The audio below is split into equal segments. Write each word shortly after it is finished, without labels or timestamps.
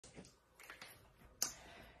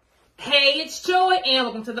Hey, it's Joy and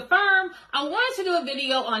welcome to the firm. I wanted to do a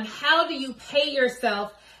video on how do you pay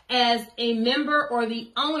yourself as a member or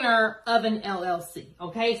the owner of an LLC.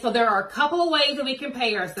 Okay, so there are a couple of ways that we can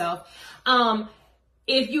pay ourselves.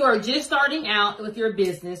 If you are just starting out with your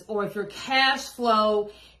business, or if your cash flow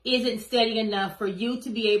isn't steady enough for you to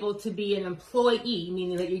be able to be an employee,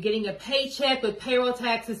 meaning that you're getting a paycheck with payroll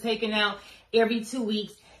taxes taken out every 2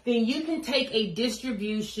 weeks, then you can take a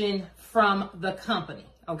distribution from the company.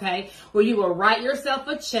 Okay, where you will write yourself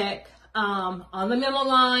a check on the memo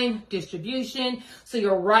line, distribution. So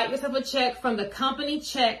you'll write yourself a check from the company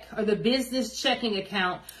check or the business checking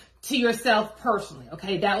account to yourself personally.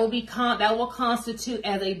 Okay, that will constitute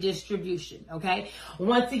as a distribution. Okay,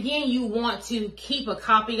 once again, you want to keep a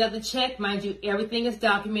copy of the check. Mind you, everything is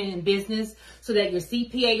documented in business so that your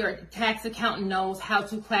CPA or tax accountant knows how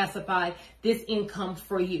to classify this income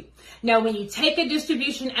for you. Now, when you take a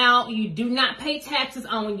distribution out, you do not pay taxes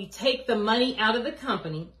on when you take the money out of the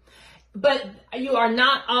company, but you are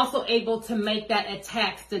not also able to make that a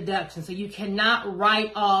tax deduction. So you cannot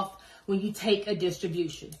write off when you take a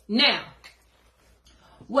distribution. Now,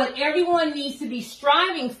 what everyone needs to be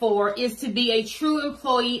striving for is to be a true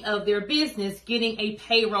employee of their business, getting a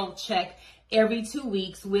payroll check every 2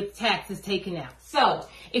 weeks with taxes taken out. So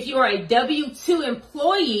if you are a W-2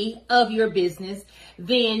 employee of your business,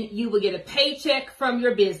 then you will get a paycheck from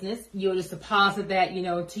your business. You'll just deposit that,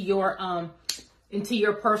 into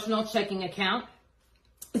your personal checking account.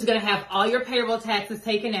 It's going to have all your payroll taxes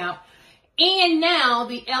taken out. And now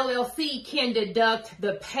the LLC can deduct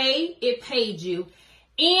the pay it paid you,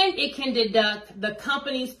 and it can deduct the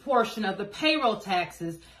company's portion of the payroll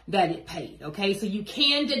taxes that it paid. Okay, so you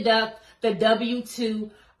can deduct the W-2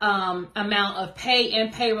 amount of pay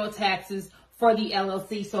and payroll taxes for the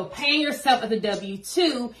LLC. So paying yourself as a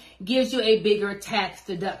W-2 gives you a bigger tax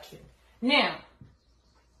deduction. Now,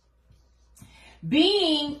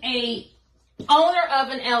 being a owner of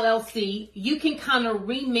an LLC, you can kind of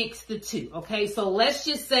remix the two. Okay, so let's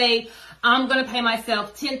just say I'm going to pay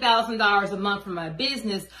myself $10,000 a month for my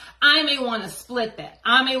business. I may want to split that.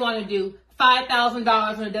 I may want to do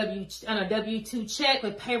 $5,000 on a W-2 check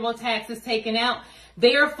with payroll taxes taken out.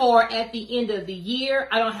 Therefore, at the end of the year,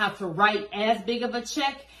 I don't have to write as big of a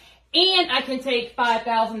check, and I can take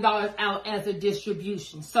 $5,000 out as a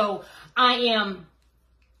distribution. So I am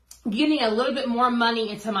getting a little bit more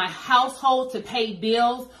money into my household to pay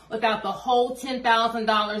bills without the whole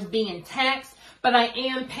 $10,000 being taxed, but I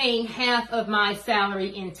am paying half of my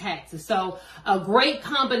salary in taxes. So a great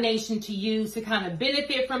combination to use to kind of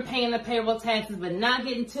benefit from paying the payroll taxes, but not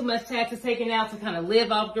getting too much taxes taken out to kind of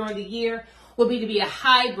live off during the year, would be to be a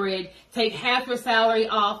hybrid. Take half your salary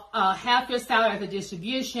off, half your salary as a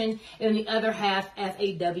distribution, and the other half as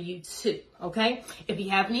a W-2. Okay? If you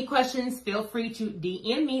have any questions, feel free to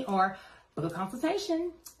DM me or book a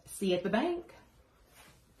consultation. See you at the bank.